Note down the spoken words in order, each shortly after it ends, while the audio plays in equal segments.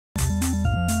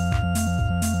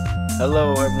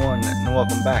Hello everyone and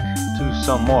welcome back to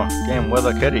some more Game with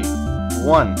a Kitty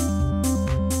 1.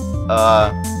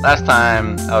 Last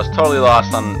time I was totally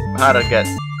lost on how to get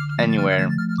anywhere.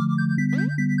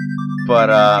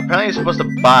 But apparently you're supposed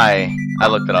to buy, I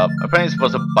looked it up, apparently you're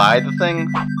supposed to buy the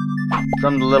thing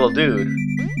from the little dude.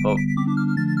 But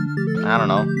I don't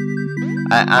know.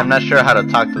 I'm not sure how to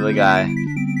talk to the guy.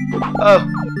 Oh!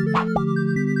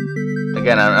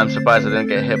 Again, I'm surprised I didn't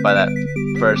get hit by that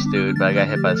first dude, but I got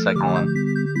hit by the second one.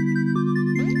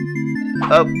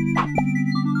 Oh!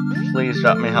 Please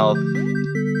drop me health,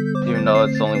 even though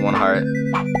it's only one heart.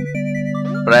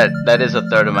 But that is a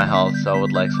third of my health, so I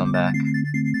would like some back.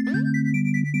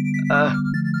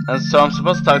 And so I'm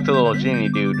supposed to talk to the little genie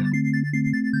dude.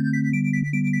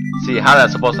 See, how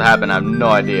that's supposed to happen, I have no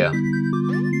idea.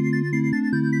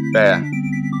 There.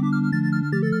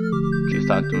 Please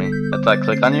talk to me. That's like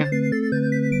click on you?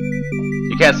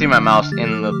 You can't see my mouse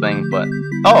in the thing, but...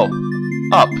 Oh!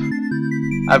 Up!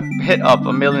 I've hit up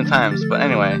a million times, but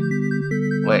anyway.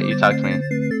 Wait, you talk to me.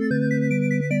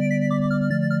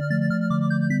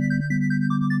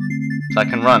 So I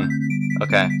can run.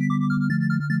 Okay.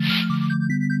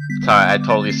 Sorry, I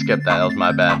totally skipped that. That was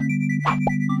my bad.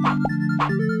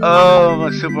 Oh,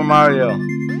 my Super Mario.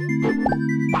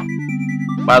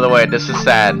 By the way, this is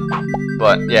sad.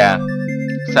 But, yeah.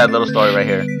 Sad little story right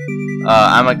here.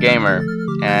 I'm a gamer,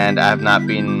 and I have not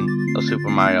been a Super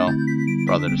Mario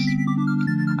Brothers.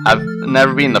 I've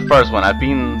never been the first one. I've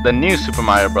been the new Super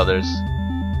Mario Brothers,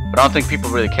 but I don't think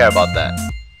people really care about that.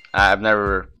 I've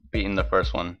never beaten the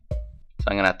first one, so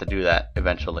I'm gonna have to do that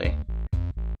eventually.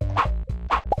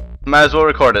 Might as well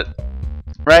record it,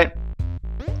 right?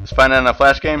 Let's find it in a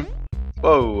flash game.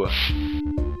 Whoa!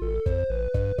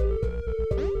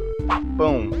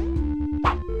 Boom!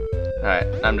 Alright,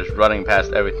 I'm just running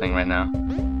past everything right now.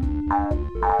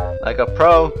 Like a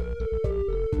pro.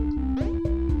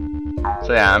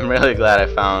 So yeah, I'm really glad I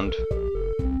found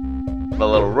the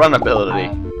little run ability.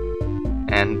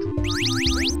 And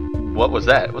what was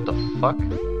that? What the fuck?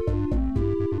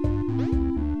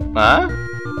 Huh?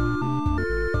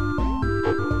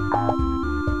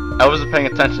 I wasn't paying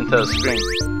attention to the screen.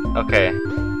 Okay.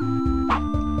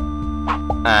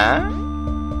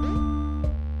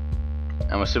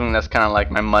 I'm assuming that's kind of like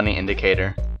my money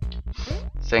indicator.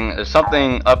 Saying there's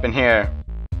something up in here.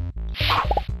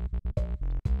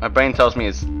 My brain tells me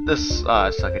it's this. I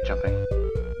suck at jumping.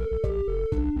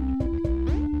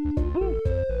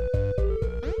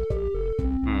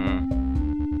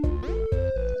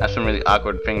 That's some really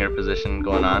awkward finger position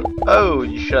going on. Oh,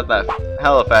 you shot that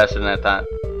hella faster than I thought.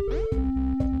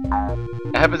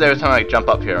 It happens every time I jump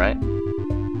up here, right?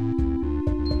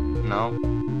 No?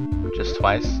 Just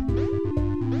twice?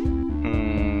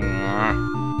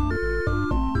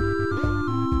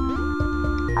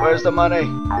 Where's the money?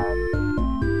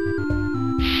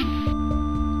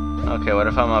 Okay, what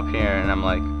if I'm up here and I'm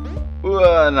like,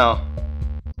 no.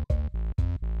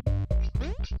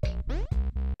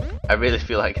 I really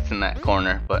feel like it's in that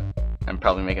corner, but I'm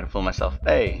probably making a fool of myself.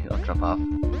 Hey, don't jump off.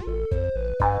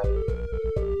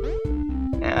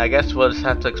 Yeah, I guess we'll just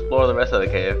have to explore the rest of the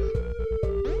cave.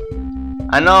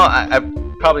 I know I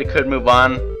probably could move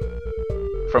on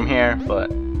from here,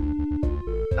 but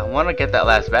I want to get that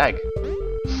last bag.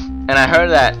 And I heard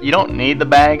that you don't need the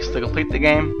bags to complete the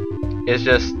game. It's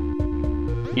just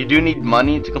you do need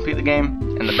money to complete the game,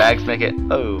 and the bags make it.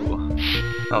 Oh,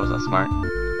 that was not smart.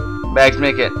 Bags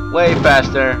make it way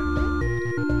faster,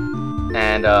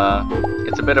 and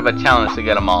it's a bit of a challenge to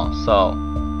get them all. So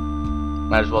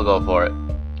might as well go for it.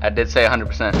 I did say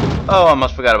 100%. Oh, I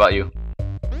almost forgot about you.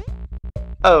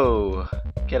 Oh,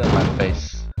 get out of my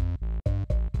face.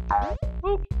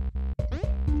 Whoop.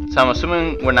 So I'm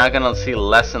assuming we're not gonna see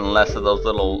less and less of those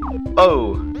little.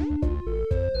 Oh,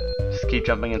 just keep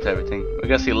jumping into everything. We're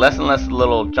gonna see less and less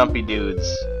little jumpy dudes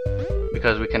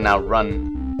because we can now run.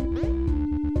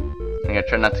 I'm gonna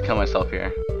try not to kill myself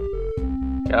here.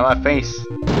 Get out of my face.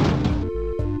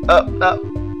 Oh, no.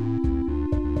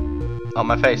 Oh,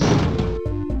 my face.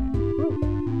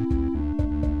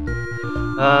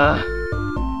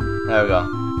 There we go.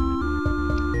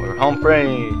 We're home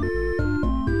free.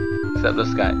 Except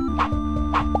this guy.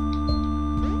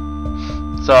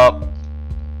 So,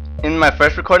 in my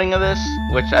first recording of this,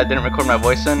 which I didn't record my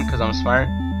voice in because I'm smart,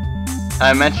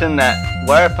 I mentioned that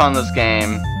where I found this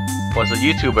game was a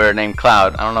YouTuber named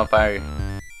Cloud. I don't know if I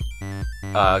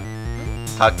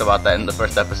talked about that in the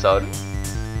first episode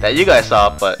that you guys saw,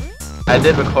 but I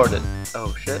did record it.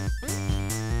 Oh shit.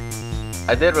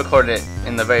 I did record it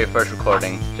in the very first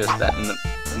recording, just that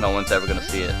no one's ever gonna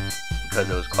see it because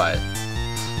it was quiet.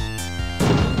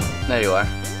 There you are.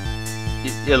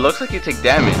 It looks like you take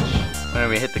damage.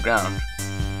 whenever you hit the ground.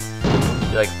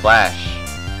 You like Flash.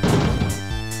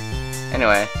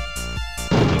 Anyway,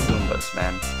 Goombas,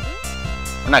 man.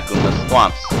 Well, not Goombas,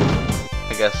 Swamps.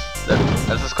 I guess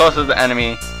that's as close as the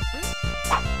enemy.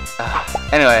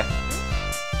 Anyway,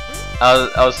 I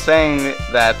was saying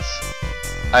that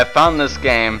I found this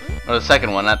game, or the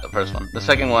second one, not the first one. The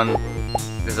second one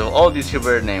is an old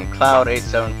YouTuber named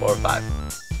Cloud8745,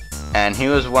 and he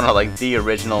was one of like the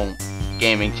original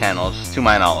gaming channels to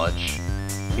my knowledge.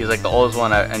 He's like the oldest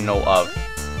one I know of,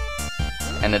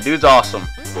 and the dude's awesome.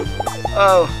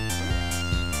 Oh,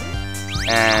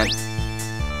 and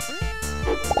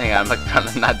hang on, I'm like trying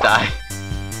to not die.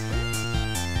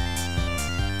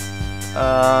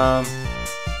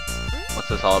 What's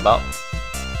this all about?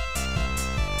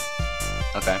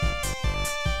 Okay.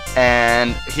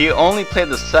 And he only played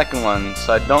the second one,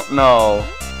 so I don't know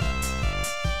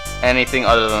anything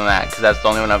other than that, because that's the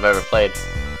only one I've ever played.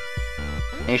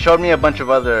 And he showed me a bunch of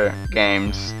other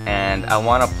games, and I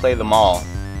want to play them all.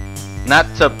 Not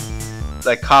to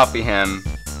like copy him,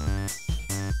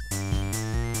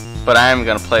 but I am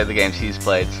gonna play the games he's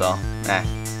played, so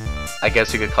I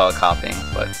guess you could call it copying,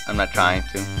 but I'm not trying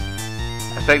to.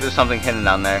 I think there's something hidden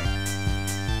down there.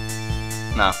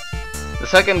 No. The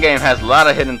second game has a lot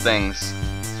of hidden things,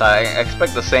 so I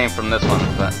expect the same from this one,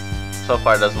 but so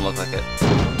far it doesn't look like it.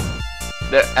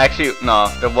 There actually, no,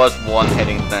 there was one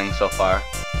hidden thing so far.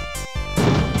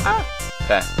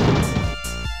 Okay.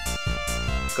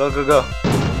 Go, go, go.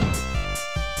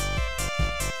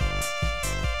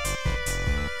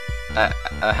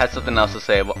 I had something else to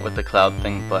say with the cloud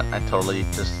thing, but I totally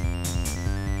just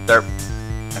derp.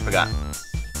 I forgot.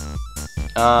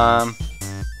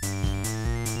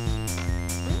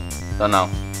 Don't know.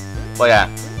 Well, yeah.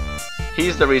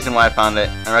 He's the reason why I found it.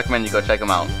 I recommend you go check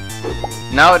him out.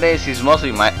 Nowadays, he's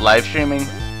mostly live streaming,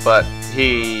 but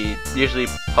he usually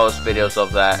posts videos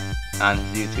of that on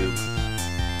his YouTube.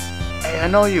 Hey, I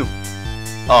know you!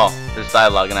 Oh, there's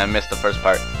dialogue and I missed the first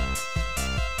part.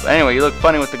 But anyway, you look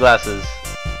funny with the glasses.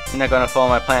 You're not gonna follow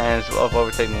my plans of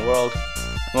overtaking the world.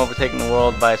 I'm overtaking the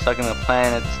world by sucking the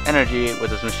planet's energy with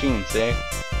this machine, see?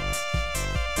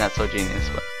 Not so genius,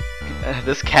 but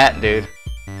this cat, dude.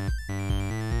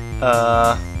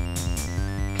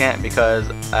 Can't because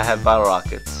I have bottle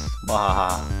rockets.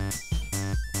 Wahaha.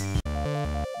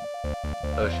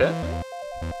 Oh shit.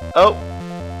 Oh!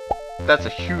 That's a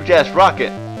huge ass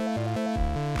rocket!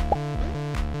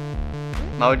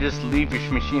 I would just leave your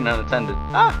machine unattended.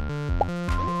 Ah!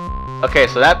 Okay,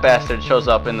 so that bastard shows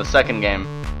up in the second game.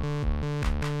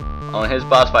 Only his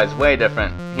boss fight's way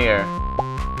different here.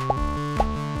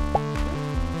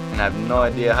 And I have no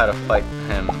idea how to fight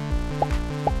him.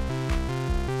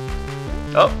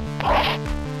 Oh!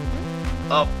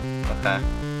 Oh, okay.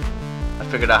 I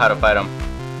figured out how to fight him.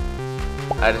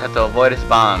 I just have to avoid his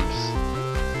bombs.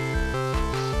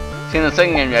 See, in the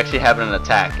second game you actually have an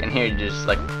attack, and here you just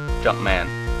like jump man.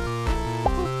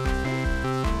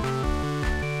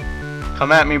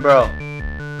 Come at me, bro.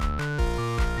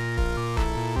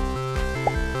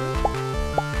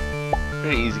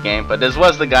 Pretty easy game, but this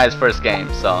was the guy's first game,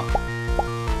 so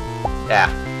yeah.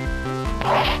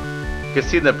 You can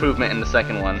see the improvement in the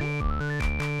second one.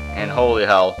 And holy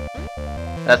hell,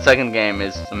 that second game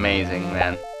is amazing,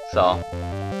 man. So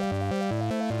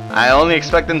I only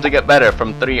expect them to get better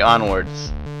from 3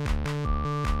 onwards.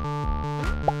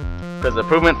 Because the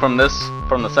improvement from the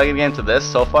second game to this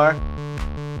so far,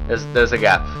 there's a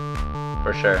gap,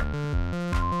 for sure.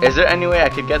 Is there any way I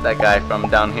could get that guy from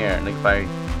down here? Like if I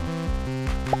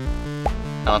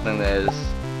don't think there is.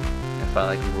 If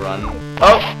I like run.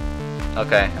 Oh!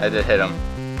 Okay, I did hit him.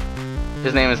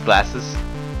 His name is Glasses.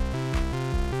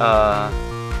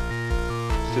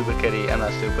 Stupid kitty. I'm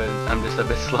not stupid. I'm just a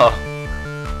bit slow.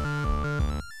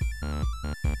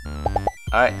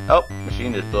 Alright. Oh,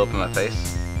 machine just blew up in my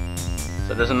face.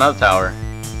 So there's another tower.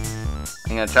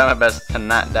 I'm gonna try my best to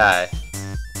not die.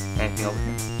 Anything over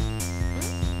here?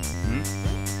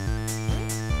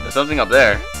 There's something up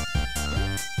there.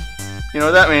 You know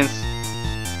what that means?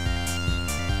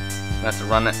 I have to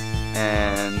run it.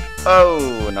 And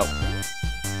oh, nope.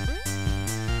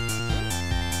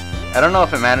 I don't know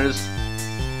if it matters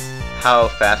how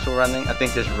fast we're running. I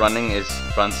think just running is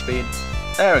run speed.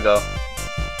 There we go.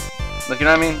 Like, you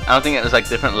know what I mean? I don't think there's like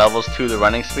different levels to the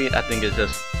running speed. I think it's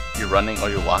just you're running or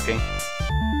you're walking.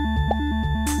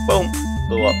 Boom!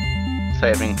 Blew up.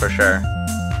 Saving for sure.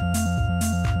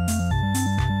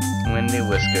 Windy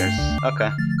whiskers.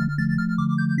 Okay.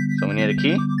 So we need a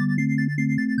key.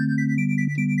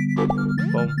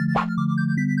 Boom.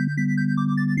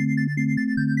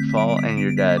 Fall and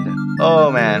you're dead.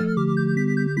 Oh man.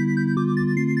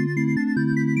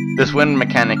 This wind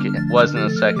mechanic was in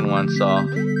the second one, so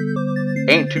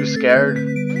ain't too scared.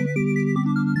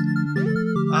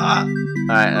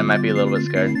 Alright, I might be a little bit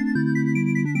scared.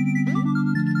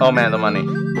 Oh man, the money.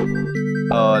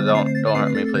 Oh, don't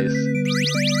hurt me, please.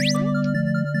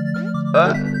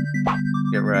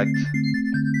 Get wrecked.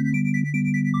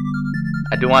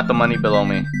 I do want the money below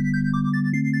me.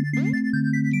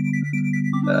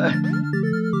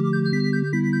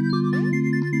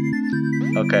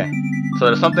 Okay. So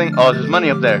there's something. Oh, there's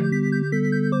money up there.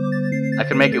 I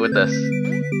can make it with this.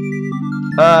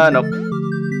 Nope.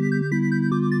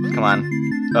 Come on.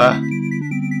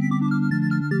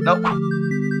 Nope.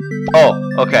 Oh,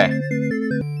 okay.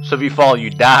 So if you fall, you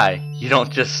die. You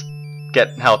don't just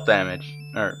get health damage.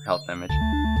 Or health damage.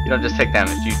 You don't just take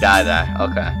damage. You die there.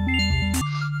 Okay.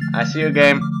 I see your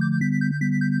game.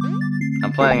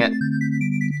 I'm playing it.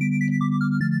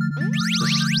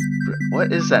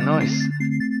 What is that noise?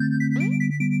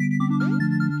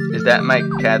 Is that my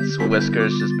cat's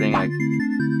whiskers just being like...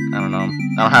 I don't know.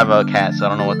 I don't have a cat, so I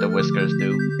don't know what the whiskers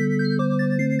do.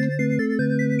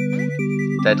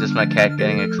 Is that just my cat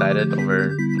getting excited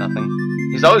over nothing?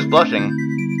 He's always blushing.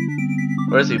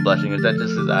 Or is he blushing? Is that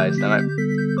just his eyes? That might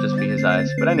just be his eyes.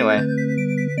 But anyway.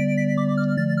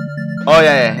 Oh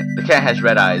yeah. The cat has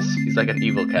red eyes. He's like an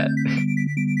evil cat.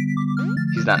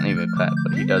 He's not an evil cat,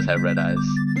 but he does have red eyes.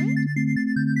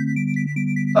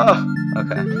 Oh,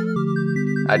 okay.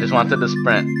 I just wanted to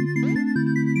sprint.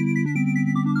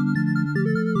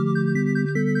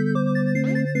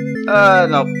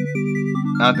 Nope.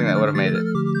 I don't think that would have made it.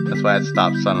 That's why it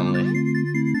stopped suddenly.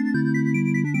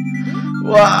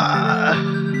 Wah!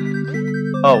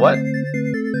 Oh, what?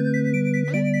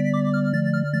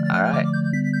 Alright.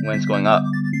 Wind's going up.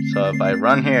 So if I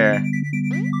run here...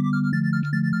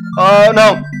 Oh,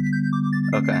 no!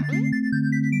 Okay.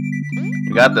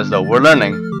 We got this, though. We're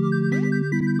learning.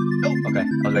 Oh, okay.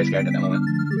 I was very scared at that moment.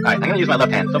 Alright, I'm gonna use my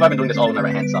left hand. So far I've been doing this all with my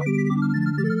right hand, so...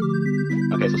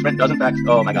 Okay, so sprint does in fact...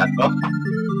 Oh my god. Oh.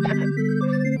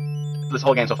 This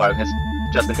whole game so far has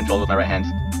just been controlled with my right hand.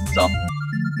 So, I'm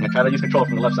gonna try to use control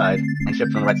from the left side and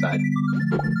shift from the right side.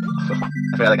 I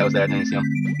forgot that guy was there, I didn't even see him.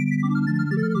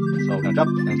 So we're gonna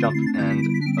jump, and...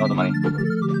 Oh, the money.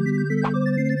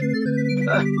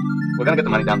 We're gonna get the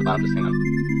money down the bottom, just hang on.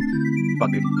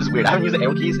 Fuck, dude. This is weird. I haven't used the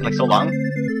arrow keys in like so long.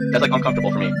 That's like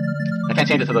uncomfortable for me. I can't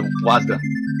change it to the WASD.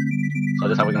 So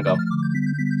this is how we're gonna go.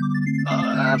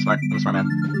 I'm smart. I'm a smart man.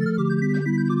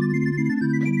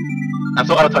 I'm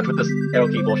so out of touch with this arrow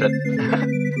key bullshit.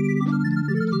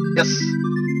 Yes!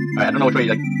 Alright, I don't know which way you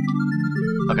like...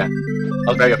 Okay. I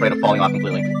was very afraid of falling off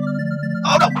completely.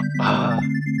 Oh no!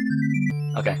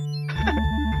 Okay.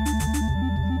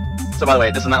 So by the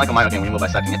way, this is not like a Mario game when you move by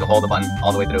second. You have to hold the button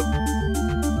all the way through.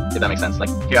 If that makes sense. Like,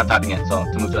 here I'm tapping it, so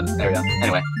to move to that area.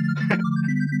 Anyway.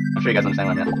 I'm sure you guys understand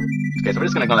what I meant. Okay, so we're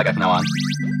just gonna ignore that guy from now on.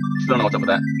 Still don't know what's up with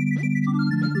that.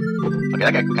 Okay,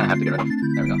 that guy we kinda have to get rid of.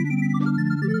 There we go.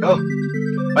 Oh!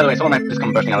 By the way, someone might just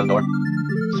come bursting out of the door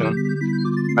soon.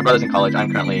 My brother's in college.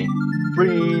 I'm currently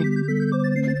free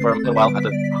for a little while.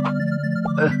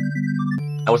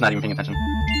 I was not even paying attention.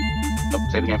 Oh,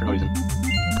 save the game for no reason.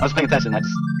 I was paying attention, I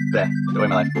just... Bleh, threw away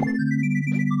my life. I'm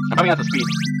probably gonna have to speed.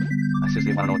 I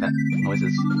seriously wanna know what that noise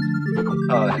is.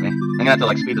 Oh, that hit me. I'm gonna have to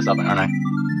like speed this up, aren't I?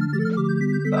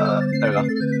 There we go.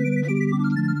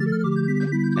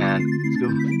 And let's go.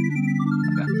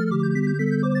 Okay.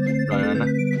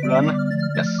 Run.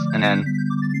 Yes, and then...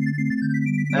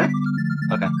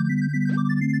 Okay.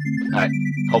 Alright,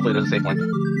 hopefully there's a save point.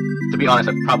 To be honest,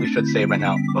 I probably should save right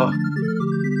now. Oh.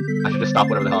 I should just stop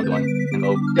whatever the hell I'm doing and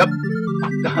go, yep.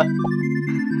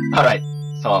 Alright,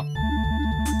 so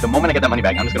the moment I get that money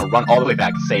back, I'm just gonna run all the way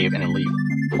back, save, and then leave.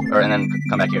 And then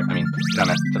come back here. I mean, you know what I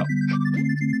meant, shut up.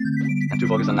 I'm too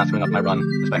focused on not screwing up my run,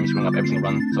 despite me screwing up every single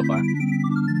run so far.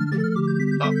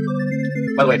 Oh.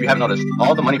 By the way, if you haven't noticed,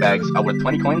 all the money bags are worth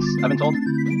 20 coins, I've been told.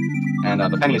 And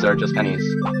the pennies are just pennies.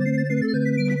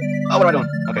 Oh, what am I doing?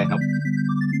 Okay, nope.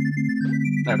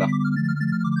 There we go.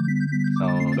 So,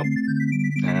 nope.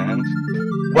 And...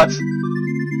 What?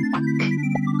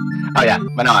 Oh yeah,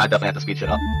 but no, I definitely have to speed shit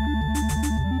up.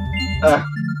 I'm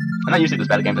not usually this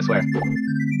bad at games, I swear.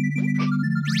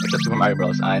 Except Super Mario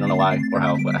Bros. I don't know why or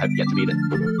how, but I have yet to beat it.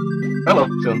 Hello,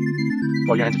 soon.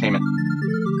 For your entertainment.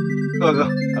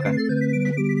 Okay.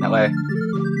 That way.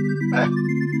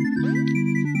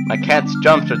 My cat's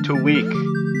jumps are too weak.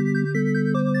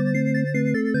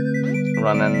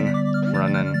 Running.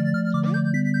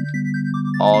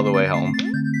 All the way home.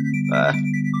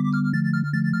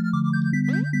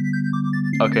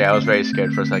 Okay, I was very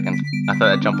scared for a second. I thought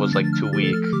that jump was like too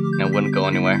weak and it wouldn't go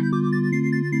anywhere.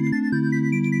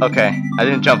 Okay, I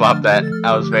didn't jump off that.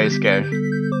 I was very scared.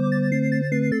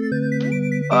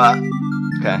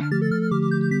 Okay.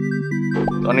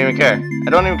 Don't even care. I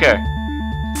don't even care.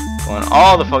 Going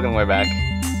all the fucking way back.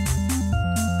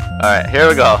 Alright, here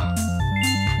we go.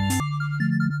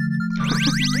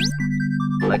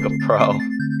 Like a pro.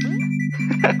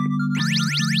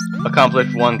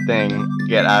 Accomplish one thing,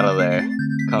 get out of there,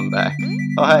 come back.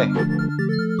 Oh hey.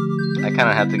 I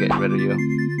kinda have to get rid of you.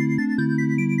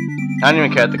 I don't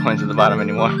even care at the coins at the bottom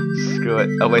anymore. Screw it,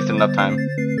 I wasted enough time.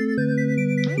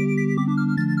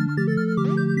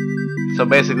 So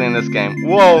basically in this game,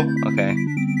 whoa, okay.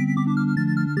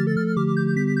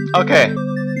 Okay.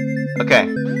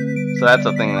 Okay. So that's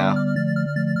a thing now.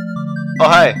 Oh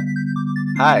hi.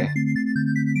 Hi.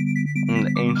 I'm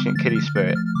the ancient kitty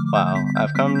spirit. Wow.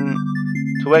 I've come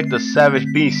to wake the savage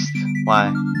beast.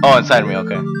 Why? Oh, inside me,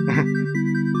 okay.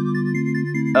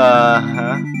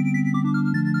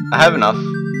 I have enough.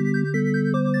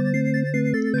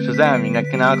 Shazam, you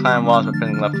can now climb walls by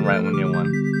pressing left and right when near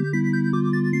one.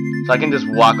 So I can just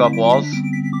walk up walls?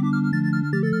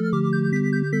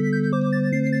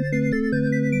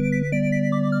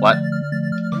 What?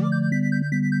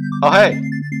 Oh hey!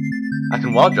 I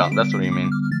can wall jump, that's what you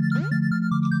mean.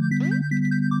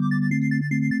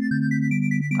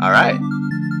 Alright.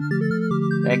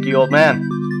 Thank you, old man.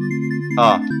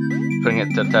 Oh, putting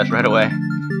it to the test right away.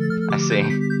 I see.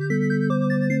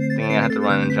 Thinking I have to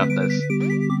run and jump this.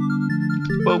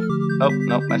 Boop. Oh,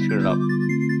 nope, I screwed it up.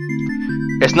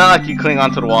 It's not like you cling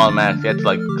onto the wall and automatically. You have to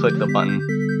like click the button.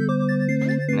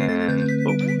 And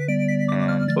boop.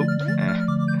 And boop. And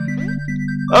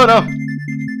oh no!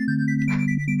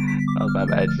 That was my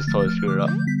bad, I just totally screwed it up.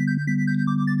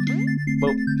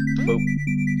 Boop. Boop.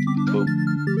 Boop.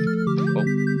 Boop.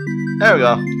 There we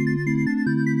go.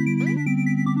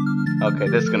 Okay,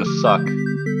 this is gonna suck.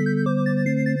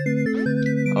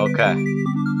 Okay.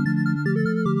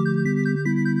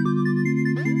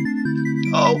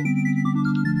 Oh!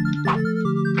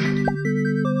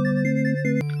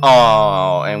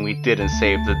 Oh, and we didn't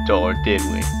save the door, did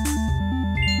we?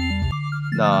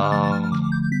 No.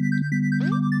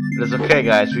 But it's okay,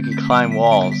 guys, we can climb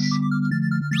walls.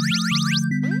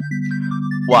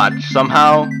 Watch,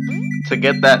 somehow, to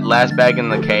get that last bag in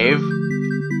the cave.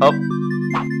 Oh.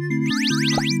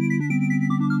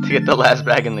 To get the last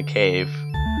bag in the cave,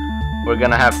 we're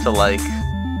gonna have to, like,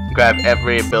 grab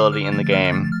every ability in the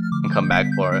game and come back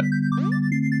for it.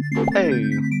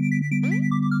 Hey.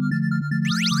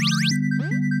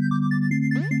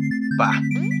 Bah.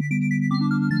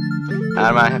 Out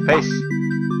of my face.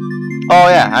 Oh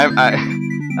yeah,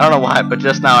 I don't know why, but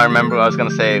just now I remember what I was gonna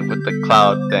say with the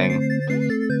cloud thing.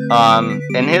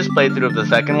 In his playthrough of the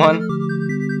second one,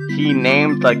 he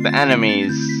named like the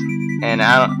enemies, and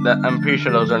I'm pretty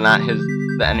sure those are not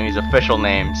the enemies' official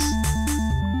names.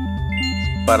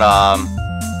 But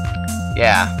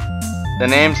yeah, the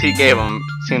names he gave them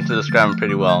seem to describe him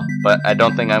pretty well. But I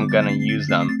don't think I'm gonna use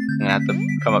them. I'm gonna have to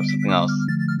come up with something else.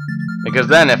 Because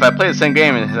then, if I play the same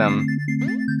game as him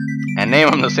and name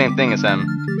him the same thing as him,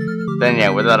 then yeah,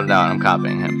 without a doubt, I'm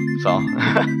copying him. So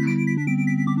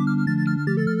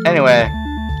anyway,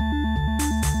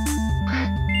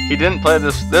 he didn't play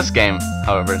this game,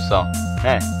 however. So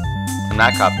hey, I'm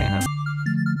not copying him.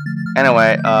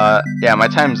 Anyway, yeah, my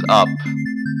time's up.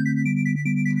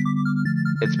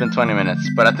 It's been 20 minutes,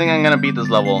 but I think I'm gonna beat this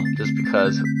level just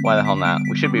because. Why the hell not?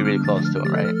 We should be really close to it,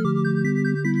 right?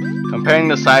 Comparing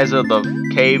the size of the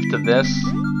cave to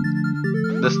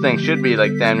this thing should be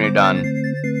like damn near done.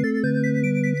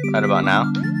 Right about now.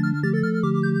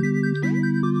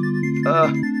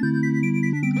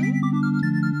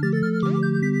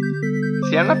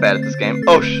 See, I'm not bad at this game.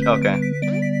 Oh, okay.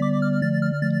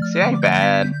 See, I ain't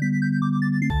bad.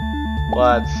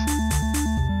 What?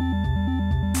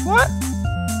 What?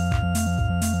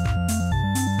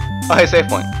 Oh, hey, save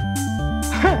point.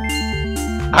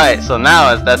 Alright, so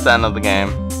now that's the end of the game.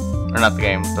 Or not the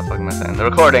game, what the fuck am I saying? The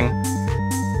recording.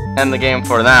 End the game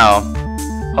for now.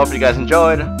 Hope you guys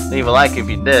enjoyed. Leave a like if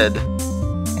you did.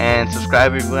 And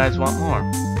subscribe if you guys want more.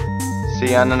 See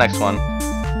you on the next one.